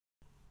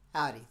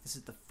Howdy, this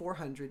is the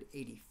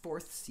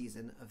 484th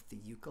season of the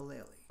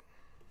ukulele.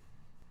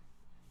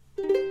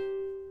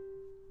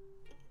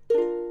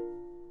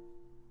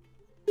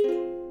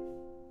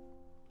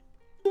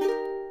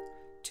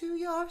 To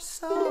your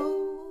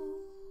soul,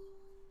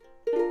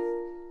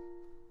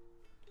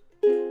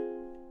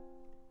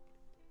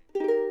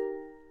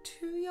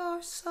 to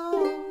your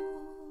soul.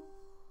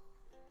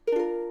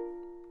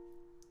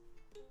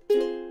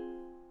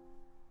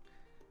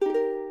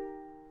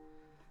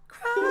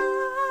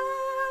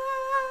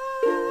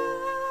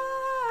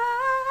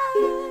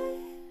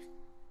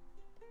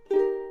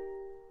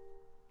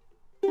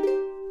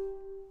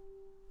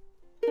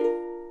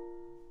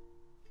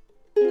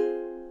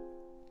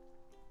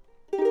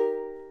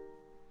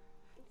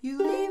 You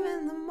leave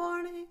in the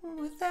morning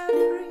with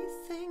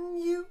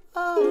everything you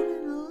own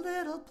in a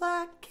little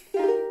black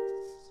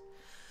case.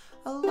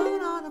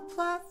 Alone on a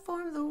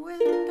platform, the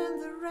wind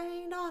and the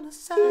rain on a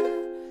sad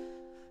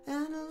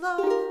and a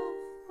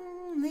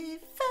lonely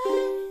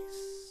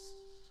face.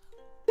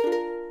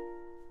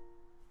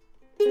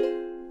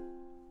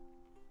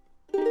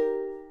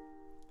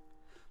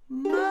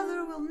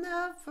 Mother will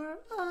never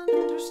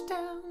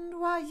understand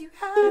why you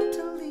had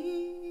to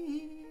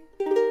leave.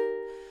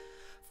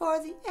 For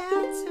the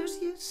answers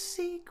you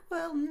seek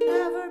will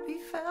never be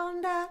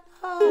found at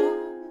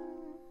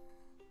home.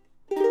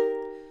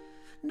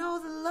 No,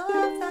 the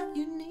love that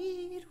you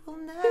need will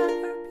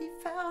never be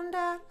found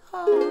at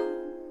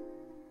home.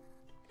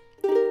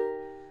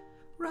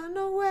 Run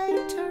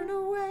away, turn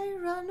away,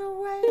 run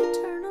away,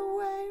 turn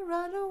away,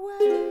 run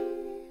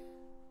away.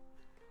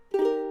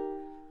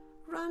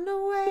 Run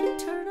away,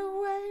 turn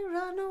away,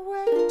 run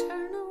away,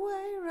 turn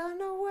away,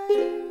 run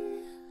away.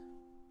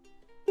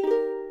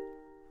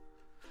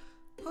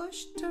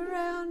 Pushed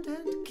around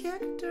and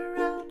kicked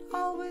around,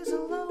 always a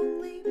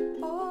lonely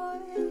boy.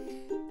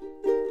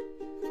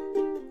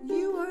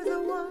 You were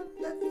the one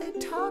that they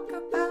talk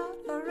about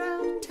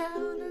around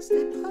town as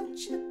they put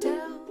you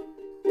down.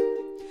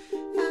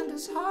 And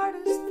as hard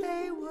as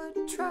they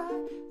would try,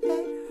 they